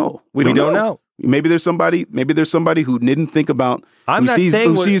 You don't know. We don't know. Maybe there's somebody who didn't think about who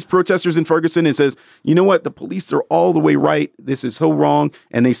sees protesters in Ferguson and says, you know what, the police are all the way right. This is so wrong.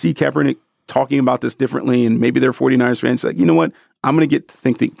 And they see Kaepernick talking about this differently, and maybe they're 49ers fans like, you know what, I'm going to get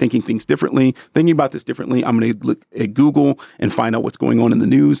thinking things differently, thinking about this differently. I'm going to look at Google and find out what's going on in the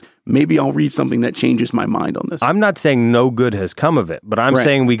news. Maybe I'll read something that changes my mind on this. I'm not saying no good has come of it, but I'm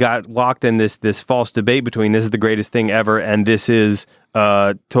saying we got locked in this false debate between this is the greatest thing ever and this is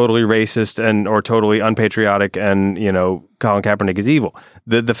totally racist and or totally unpatriotic and, Colin Kaepernick is evil.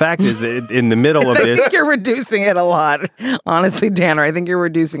 The fact is that in the middle of this... I think you're reducing it a lot. Honestly, Tanner, I think you're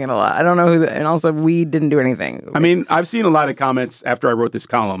reducing it a lot. I don't know and also we didn't do anything. I mean, I've seen a lot of comments after I wrote this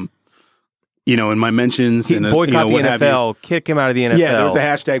column, in my mentions. Boycott the NFL, kick him out of the NFL. Yeah, there was a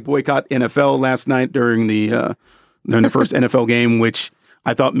hashtag boycott NFL last night during the first NFL game, which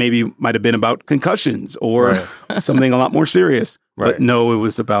I thought maybe might have been about concussions or something a lot more serious. But no, it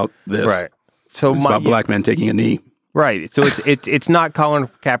was about this. Right. So it's about black men taking a knee. Right. So it's not Colin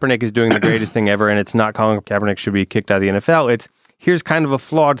Kaepernick is doing the greatest thing ever, and it's not Colin Kaepernick should be kicked out of the NFL. It's here's kind of a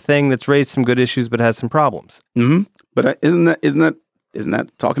flawed thing that's raised some good issues but has some problems. Mm-hmm. But isn't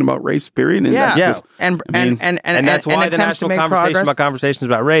that talking about race? Period. And and that's why the national conversations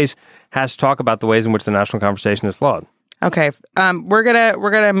about race has to talk about the ways in which the national conversation is flawed. Okay. We're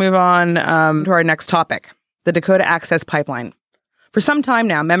gonna move on to our next topic: the Dakota Access Pipeline. For some time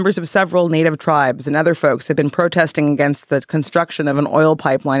now, members of several Native tribes and other folks have been protesting against the construction of an oil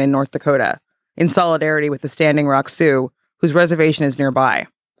pipeline in North Dakota, in solidarity with the Standing Rock Sioux, whose reservation is nearby.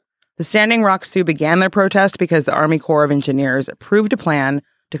 The Standing Rock Sioux began their protest because the Army Corps of Engineers approved a plan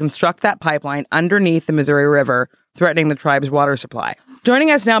to construct that pipeline underneath the Missouri River, threatening the tribe's water supply.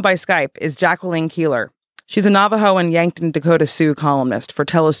 Joining us now by Skype is Jacqueline Keeler. She's a Navajo and Yankton Dakota Sioux columnist for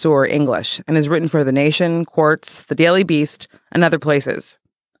Telesur English and has written for The Nation, Quartz, The Daily Beast, and other places.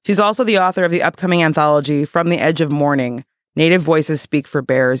 She's also the author of the upcoming anthology From the Edge of Morning, Native Voices Speak for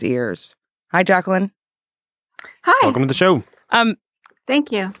Bears' Ears. Hi, Jacqueline. Hi. Welcome to the show.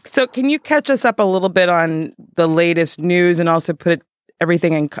 Thank you. So can you catch us up a little bit on the latest news and also put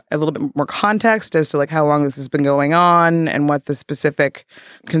everything in a little bit more context as to how long this has been going on and what the specific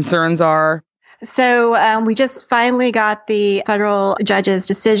concerns are? So we just finally got the federal judge's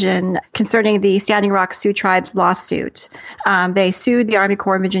decision concerning the Standing Rock Sioux Tribe's lawsuit. They sued the Army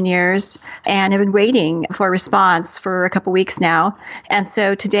Corps of Engineers and have been waiting for a response for a couple weeks now. And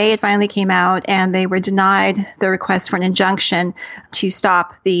so today it finally came out and they were denied the request for an injunction to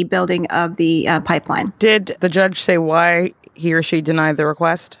stop the building of the pipeline. Did the judge say why he or she denied the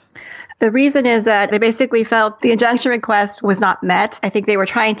request? The reason is that they basically felt the injunction request was not met. I think they were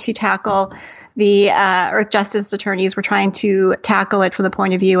trying to tackle the Earth Justice attorneys were trying to tackle it from the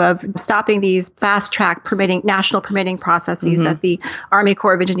point of view of stopping these fast-track national permitting processes that the Army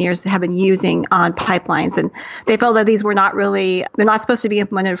Corps of Engineers have been using on pipelines. And they felt that these were they're not supposed to be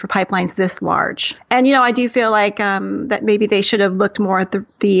implemented for pipelines this large. And, I do feel like that maybe they should have looked more at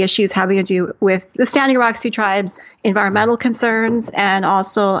the issues having to do with the Standing Rock Sioux Tribe's environmental concerns and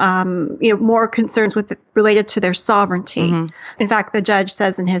also, more concerns related to their sovereignty. In fact, the judge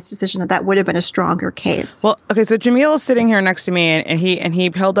says in his decision that would have been a stronger case. Well, okay, so Jamil is sitting here next to me, and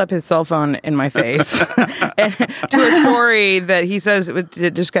he held up his cell phone in my face and, to a story that he says did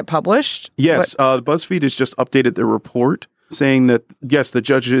it just get published? Yes, BuzzFeed has just updated their report saying that yes, the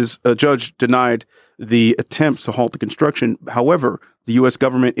judge denied the attempts to halt the construction. However, the U.S.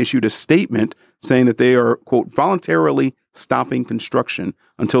 government issued a statement saying that they are, quote, voluntarily stopping construction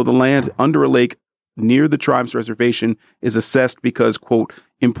until the land under a lake near the tribe's reservation is assessed because, quote,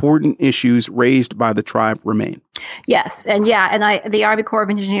 important issues raised by the tribe remain. Yes. And the Army Corps of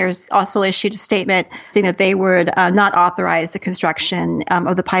Engineers also issued a statement saying that they would not authorize the construction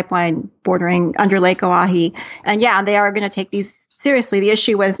of the pipeline bordering under Lake Oahe. And they are going to take these seriously. The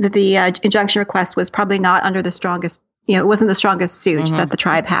issue was that the injunction request was probably not under the strongest, it wasn't the strongest suit that the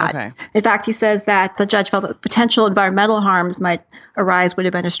tribe had. Okay. In fact, he says that the judge felt that potential environmental harms might arise would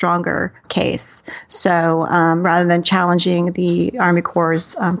have been a stronger case. So rather than challenging the Army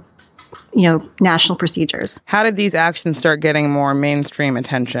Corps' national procedures. How did these actions start getting more mainstream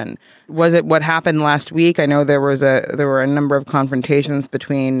attention? Was it what happened last week? I know there were a number of confrontations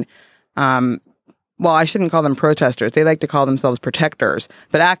between well, I shouldn't call them protesters. They like to call themselves protectors,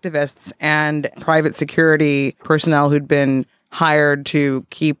 but activists and private security personnel who'd been hired to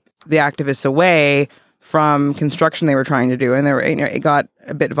keep the activists away from construction they were trying to do. And it got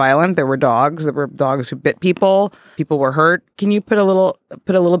a bit violent. There were dogs. There were dogs who bit people. People were hurt. Can you put a little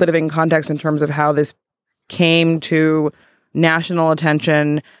bit of it in context in terms of how this came to national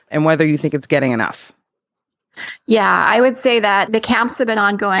attention and whether you think it's getting enough? Yeah, I would say that the camps have been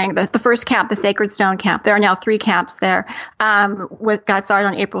ongoing. The first camp, the Sacred Stone camp, there are now 3 camps there, got started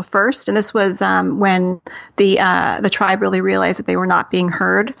on April 1st. And this was when the tribe really realized that they were not being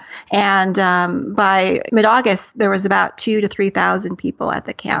heard. And by mid-August, there was about 2,000 to 3,000 people at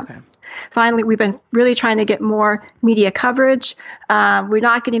the camp. Okay. Finally, we've been really trying to get more media coverage. We're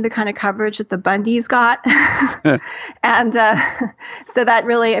not getting the kind of coverage that the Bundys got. And so that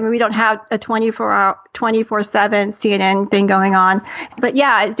really, we don't have a 24/7 CNN thing going on. But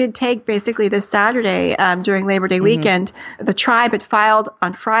yeah, it did take basically this Saturday during Labor Day weekend. The tribe had filed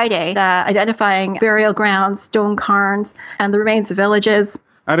on Friday identifying burial grounds, stone cairns, and the remains of villages.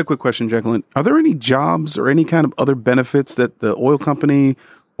 I had a quick question, Jacqueline. Are there any jobs or any kind of other benefits that the oil company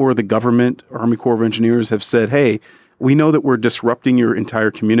or the government, Army Corps of Engineers, have said, hey, we know that we're disrupting your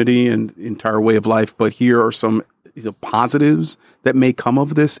entire community and entire way of life, but here are some positives that may come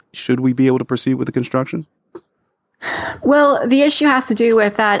of this? Should we be able to proceed with the construction? Well, the issue has to do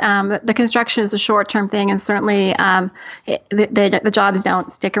with that the construction is a short-term thing, and certainly the jobs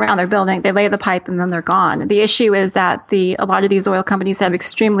don't stick around. They're building, they lay the pipe, and then they're gone. The issue is that a lot of these oil companies have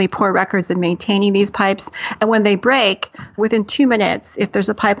extremely poor records of maintaining these pipes, and when they break, within 2 minutes, if there's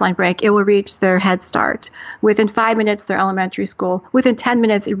a pipeline break, it will reach their Head Start. Within 5 minutes, their elementary school. Within 10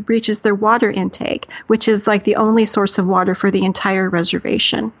 minutes, it reaches their water intake, which is like the only source of water for the entire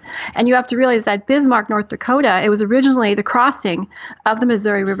reservation. And you have to realize that Bismarck, North Dakota, it was originally, the crossing of the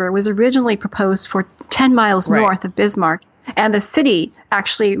Missouri River was originally proposed for 10 miles north of Bismarck, and the city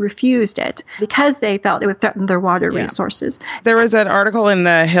actually refused it because they felt it would threaten their water resources. There was an article in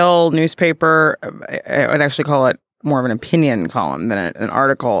the Hill newspaper, I would actually call it more of an opinion column than an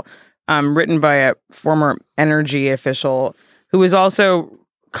article, written by a former energy official who was also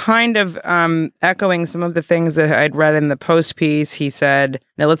kind of echoing some of the things that I'd read in the Post piece. He said,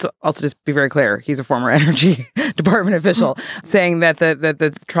 now let's also just be very clear, he's a former energy department official, saying that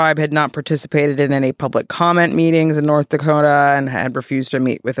the tribe had not participated in any public comment meetings in North Dakota and had refused to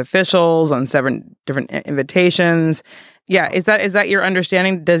meet with officials on 7 different invitations. Yeah, is that your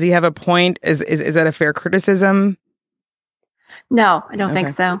understanding? Does he have a point? Is that a fair criticism? No, I don't think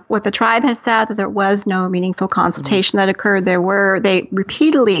so. What the tribe has said, that there was no meaningful consultation that occurred. They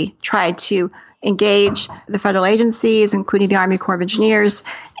repeatedly tried to engage the federal agencies, including the Army Corps of Engineers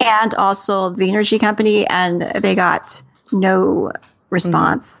and also the energy company, and they got no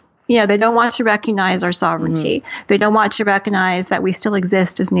response. They don't want to recognize our sovereignty. They don't want to recognize that we still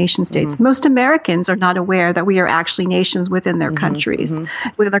exist as nation states. Most Americans are not aware that we are actually nations within their countries,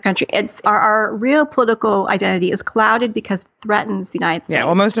 within their country. It's our real political identity is clouded because it threatens the United States. Yeah,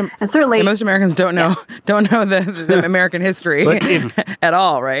 well, most Americans don't know the American history at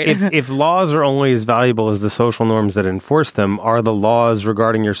all, right? If laws are only as valuable as the social norms that enforce them, are the laws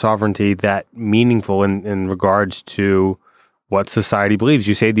regarding your sovereignty that meaningful in regards to what society believes?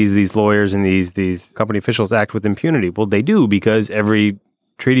 You say these lawyers and these company officials act with impunity. Well, they do, because every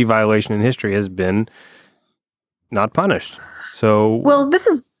treaty violation in history has been not punished. So, well, this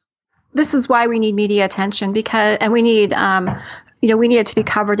is why we need media attention, and we need we need it to be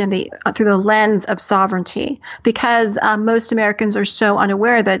covered through the lens of sovereignty, because most Americans are so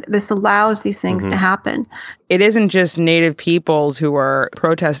unaware that this allows these things to happen. It isn't just Native peoples who are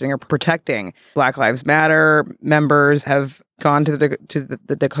protesting or protecting. Black Lives Matter members have gone to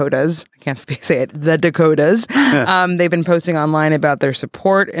the Dakotas. I can't say it. The Dakotas. They've been posting online about their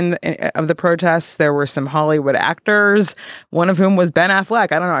support of the protests. There were some Hollywood actors, one of whom was Ben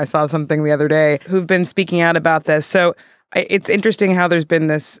Affleck. I don't know. I saw something the other day who've been speaking out about this. So it's interesting how there's been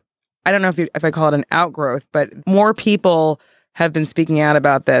this, I don't know if I call it an outgrowth, but more people have been speaking out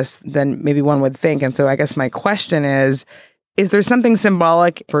about this than maybe one would think. And so I guess my question is there something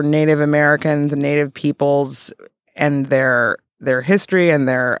symbolic for Native Americans and Native peoples and their history and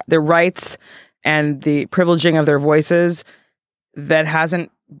their rights and the privileging of their voices that hasn't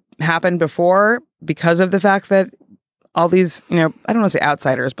happened before because of the fact that all these, I don't want to say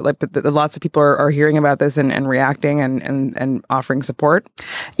outsiders, but like the lots of people are hearing about this and reacting and offering support?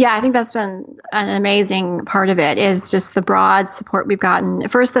 Yeah, I think that's been an amazing part of it, is just the broad support we've gotten.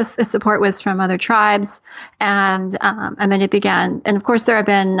 First, the support was from other tribes, and then it began. And of course, there have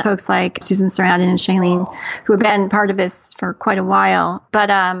been folks like Susan Sarandon and Shailene who have been part of this for quite a while. But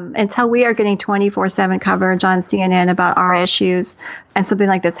until we are getting 24/7 coverage on CNN about our issues, and something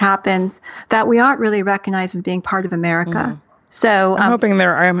like this happens, that we aren't really recognized as being part of America. So I'm hoping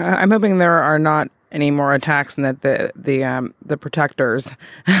there are not any more attacks, and that the protectors,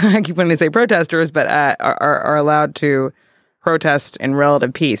 I keep wanting to say protesters, but are allowed to protest in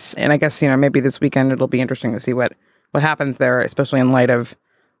relative peace. And I guess maybe this weekend it'll be interesting to see what happens there, especially in light of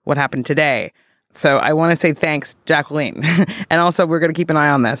what happened today. So I want to say thanks, Jacqueline. And also, we're going to keep an eye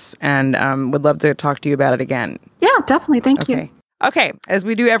on this and would love to talk to you about it again. Yeah, definitely. Thank you. Okay, as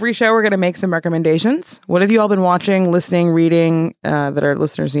we do every show, we're going to make some recommendations. What have you all been watching, listening, reading that our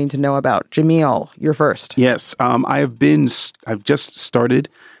listeners need to know about? Jamil, you're first. Yes, I've just started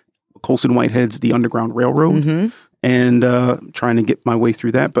Colson Whitehead's The Underground Railroad and trying to get my way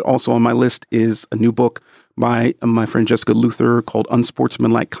through that. But also on my list is a new book by my friend Jessica Luther called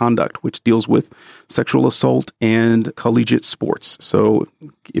Unsportsmanlike Conduct, which deals with sexual assault and collegiate sports. So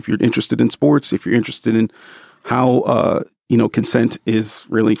if you're interested in sports, if you're interested in how consent is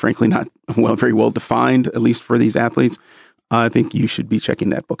really, frankly, not very well defined, at least for these athletes, I think you should be checking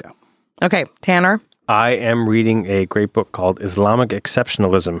that book out. Okay, Tanner? I am reading a great book called Islamic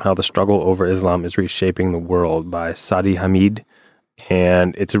Exceptionalism, How the Struggle Over Islam is Reshaping the World by Saadi Hamid.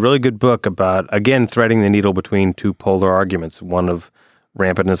 And it's a really good book about, again, threading the needle between two polar arguments, one of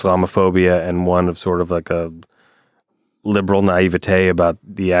rampant Islamophobia and one of sort of like a liberal naivete about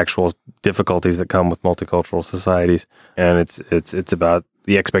the actual difficulties that come with multicultural societies. And it's about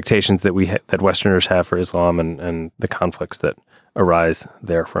the expectations that that Westerners have for Islam and the conflicts that arise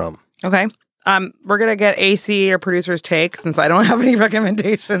therefrom. Okay. We're going to get AC, our producer's take, since I don't have any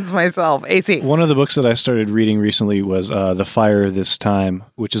recommendations myself. AC. One of the books that I started reading recently was The Fire This Time,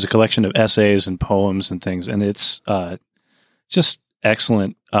 which is a collection of essays and poems and things. And it's just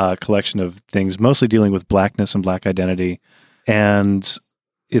excellent collection of things, mostly dealing with blackness and black identity. And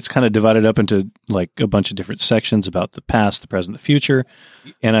it's kind of divided up into like a bunch of different sections about the past, the present, the future.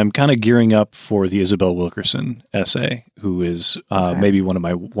 And I'm kind of gearing up for the Isabel Wilkerson essay, who is maybe one of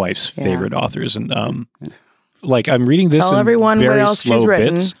my wife's favorite authors. And I'm reading this Tell everyone very what else slow she's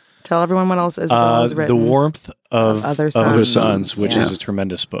written. bits. Tell everyone what else Isabel has written. The Warmth of Other Suns, which is a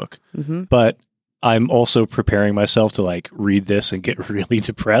tremendous book. Mm-hmm. But I'm also preparing myself to read this and get really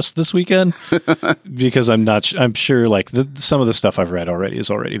depressed this weekend because I'm sure some of the stuff I've read already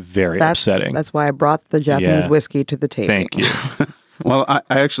is already very upsetting. That's why I brought the Japanese whiskey to the table. Thank you. Well, I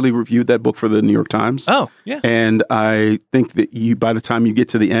actually reviewed that book for the New York Times. Oh, yeah. And I think that by the time you get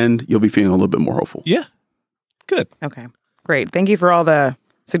to the end, you'll be feeling a little bit more hopeful. Yeah. Good. Okay. Great. Thank you for all the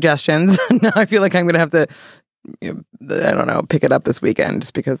suggestions. Now I feel like I'm going to have to pick it up this weekend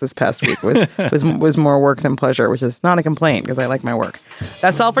just because this past week was more work than pleasure, which is not a complaint because I like my work.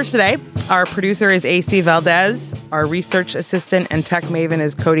 That's all for today. Our producer is AC Valdez. Our research assistant and tech maven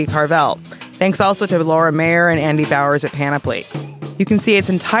is Cody Carvel. Thanks also to Laura Mayer and Andy Bowers at Panoply. You can see its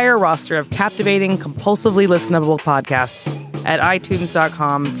entire roster of captivating, compulsively listenable podcasts at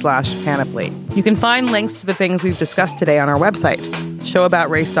itunes.com/panoply. You can find links to the things we've discussed today on our website,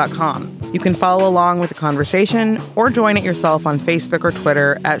 showaboutrace.com. You can follow along with the conversation or join it yourself on Facebook or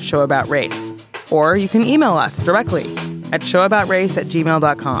Twitter at showaboutrace. Or you can email us directly at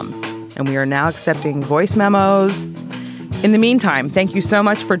showaboutrace@gmail.com. And we are now accepting voice memos. In the meantime, thank you so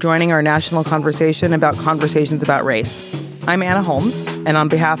much for joining our national conversation about conversations about race. I'm Anna Holmes, and on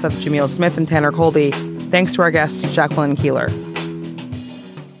behalf of Jamil Smith and Tanner Colby, thanks to our guest, Jacqueline Keeler.